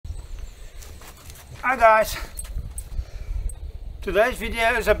Hi guys, today's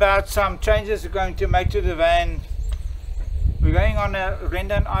video is about some changes we're going to make to the van. We're going on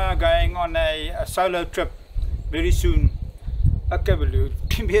Renda and I are going on a solo trip very soon. Okay Baloo,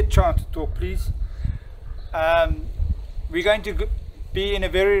 give me a chance to talk please. We're going to be in a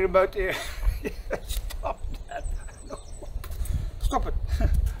very remote area. Stop that. No. Stop it.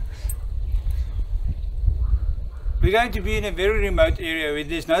 We're going to be in a very remote area where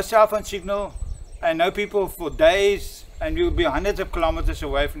there's no cell phone signal and no people for days, and we'll be hundreds of kilometers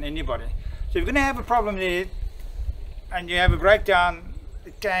away from anybody. So if you're going to have a problem there and you have a breakdown,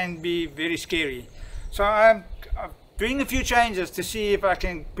 it can be very scary. So I'm doing a few changes to see if I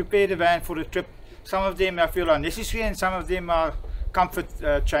can prepare the van for the trip. Some of them I feel are necessary and some of them are comfort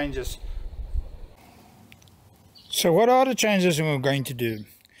changes. So what are the changes we're going to do?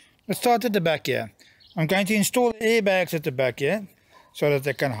 Let's start at the back here. I'm going to install airbags at the back here, so that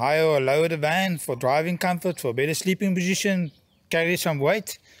they can higher or lower the van for driving comfort, for better sleeping position, carry some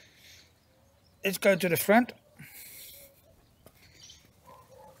weight. Let's go to the front.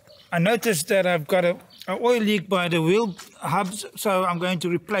 I noticed that I've got an oil leak by the wheel hubs, so I'm going to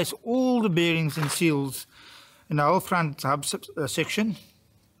replace all the bearings and seals in the whole front hub section.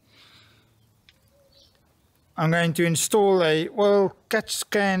 I'm going to install a oil catch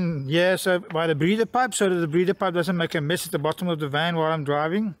can here, so by the breather pipe, so that the breather pipe doesn't make a mess at the bottom of the van while I'm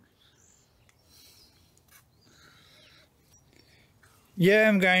driving. Here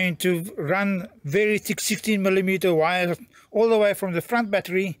I'm going to run very thick 16mm wires all the way from the front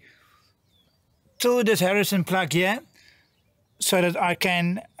battery to this Harrison plug here, so that I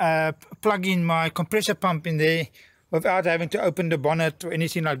can plug in my compressor pump in there without having to open the bonnet or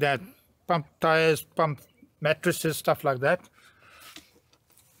anything like that. Pump tires, pump mattresses, stuff like that.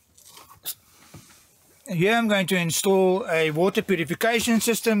 Here I'm going to install a water purification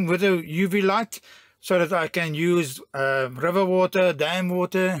system with a UV light, so that I can use river water, dam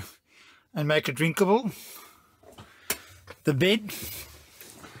water, and make it drinkable. The bed.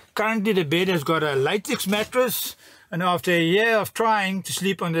 Currently the bed has got a latex mattress, and after a year of trying to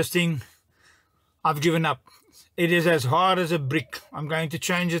sleep on this thing, I've given up. It is as hard as a brick. I'm going to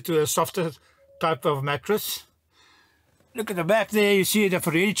change it to a softer type of mattress. Look at the back there, you see that I've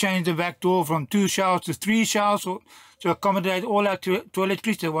already changed the back door from 2 showers to 3 showers to accommodate all our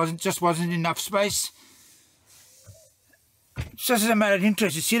toiletries. There just wasn't enough space. It's just a matter of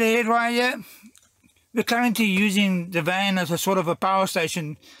interest. You see the hairdryer here? We're currently using the van as a sort of a power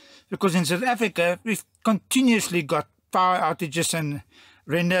station, because in South Africa we've continuously got power outages and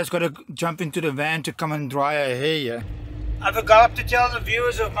Renda's got to jump into the van to come and dry her hair here. I forgot to tell the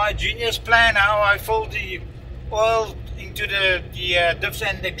viewers of my genius plan how I fill the oil into the diffs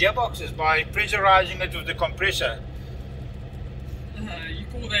and the gearboxes by pressurizing it with the compressor. You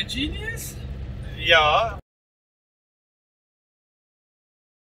call that genius? Yeah.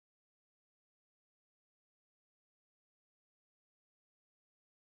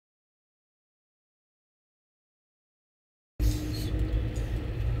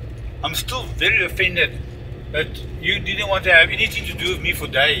 I'm still very offended that you didn't want to have anything to do with me for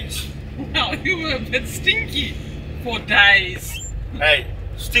days. Well, you were a bit stinky for days. Hey,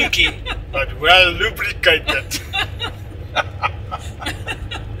 stinky, but well lubricated.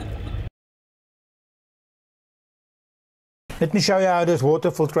 Let me show you how this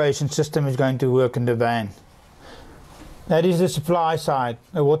water filtration system is going to work in the van. That is the supply side.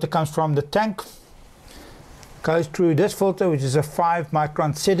 The water comes from the tank, goes through this filter, which is a 5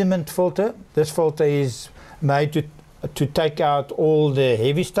 micron sediment filter. This filter is made to take out all the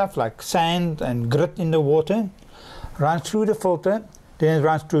heavy stuff like sand and grit in the water. Runs through the filter, then it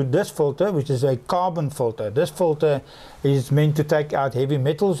runs through this filter, which is a carbon filter. This filter is meant to take out heavy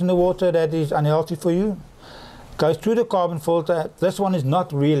metals in the water that is unhealthy for you. Goes through the carbon filter. This one is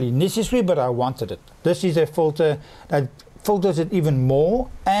not really necessary, but I wanted it. This is a filter that filters it even more,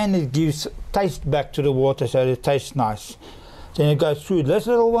 and it gives taste back to the water, so it tastes nice. Then it goes through this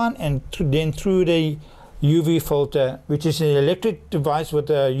little one, and then through the UV filter, which is an electric device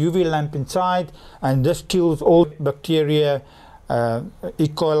with a UV lamp inside, and this kills all bacteria, E.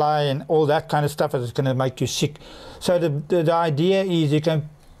 coli and all that kind of stuff that's going to make you sick. So the idea is you can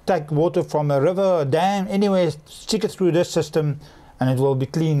take water from a river or a dam, anywhere, stick it through this system, and it will be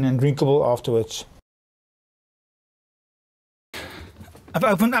clean and drinkable afterwards. I've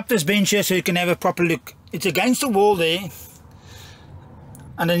opened up this bench here so you can have a proper look. It's against the wall there,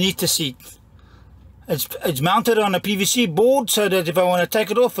 underneath the seat. It's mounted on a PVC board, so that if I want to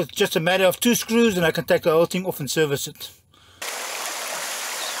take it off, it's just a matter of 2 screws and I can take the whole thing off and service it.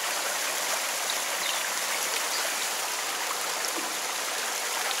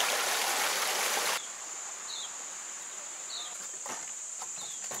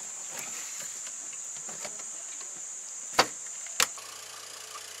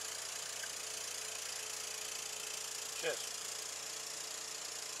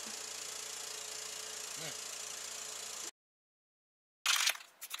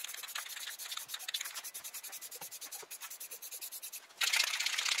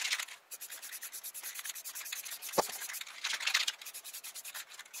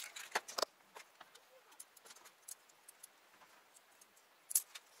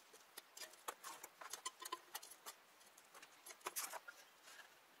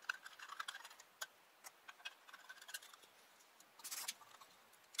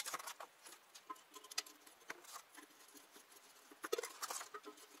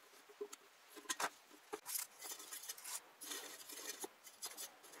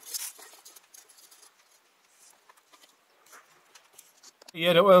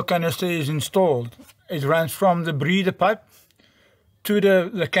 Here the oil canister is installed. It runs from the breather pipe to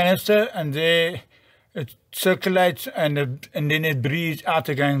the canister, and there it circulates, and then it breathes out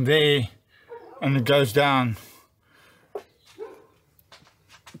again there, and it goes down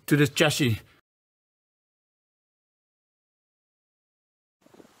to the chassis.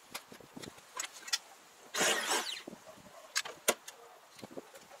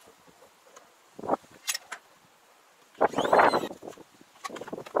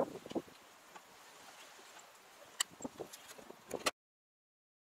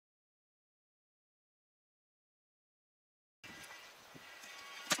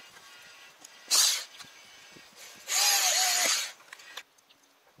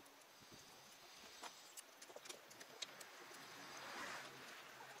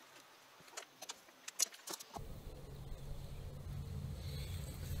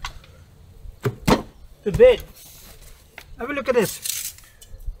 The bed. Have a look at this.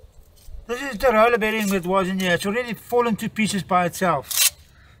 This is the roller bearing that was in here. It's already fallen to pieces by itself.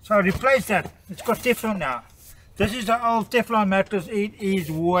 So I replaced that. It's got Teflon now. This is the old Teflon mattress. It is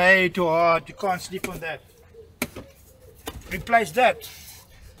way too hard. You can't sleep on that. Replace that.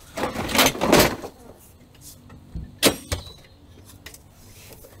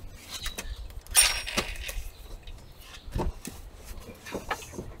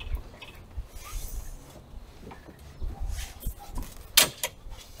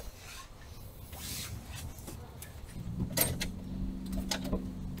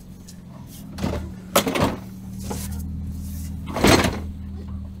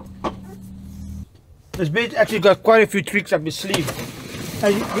 This bed actually got quite a few tricks up his sleeve.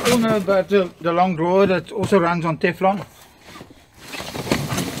 As you all know about the long drawer that also runs on Teflon.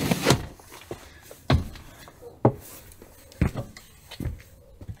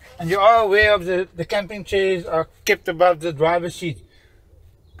 And you are aware of the camping chairs are kept above the driver's seat.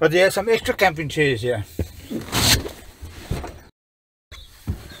 But there are some extra camping chairs here.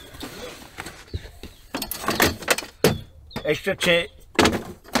 Extra chair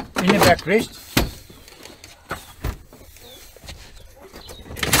in the backrest.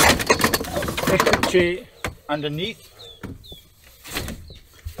 Extra chair underneath.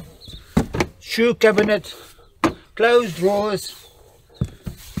 Shoe cabinet. Closed drawers.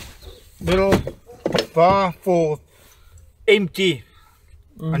 Little bar for empty.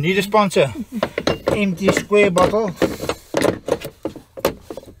 I need a sponsor. Empty square bottle.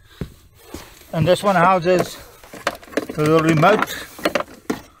 And this one houses a little remote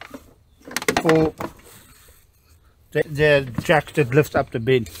for the jack that lifts up the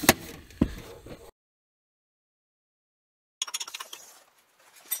bed.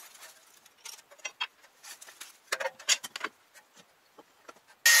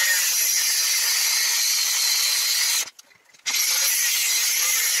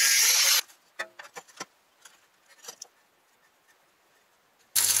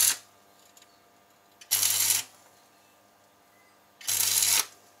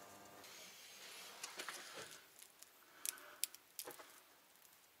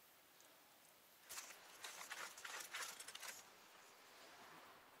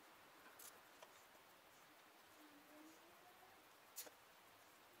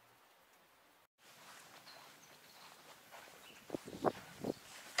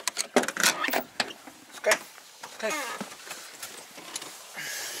 Okay.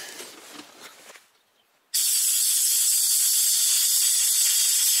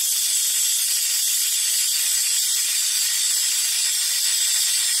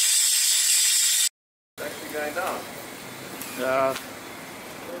 Actually going down? Yeah.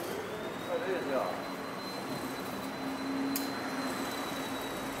 It is, yeah.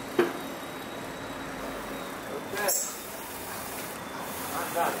 Okay. I'm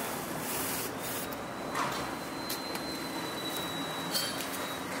done.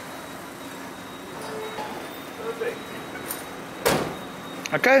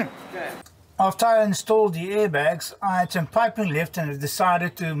 Okay. Okay. After I installed the airbags, I had some piping left and I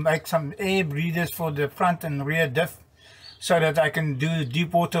decided to make some air breathers for the front and rear diff so that I can do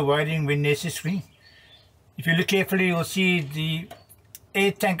deep water wading when necessary. If you look carefully, you'll see the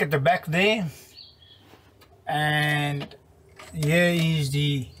air tank at the back there, and here is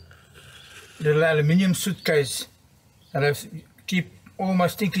the little aluminium suitcase that I keep all my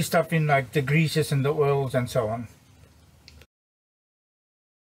stinky stuff in, like the greases and the oils and so on.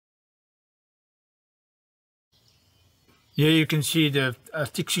 Here you can see the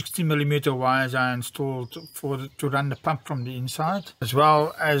thick 60mm wires I installed to run the pump from the inside, as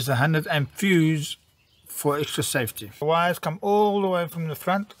well as the 100 amp fuse for extra safety. The wires come all the way from the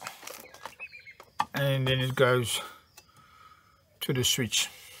front and then it goes to the switch.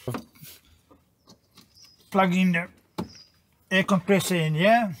 Plug in the air compressor in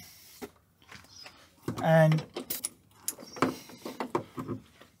here and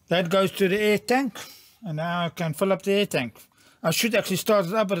that goes to the air tank. And now I can fill up the air tank. I should actually start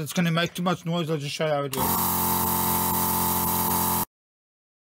it up, but it's going to make too much noise. I'll just show you how it works.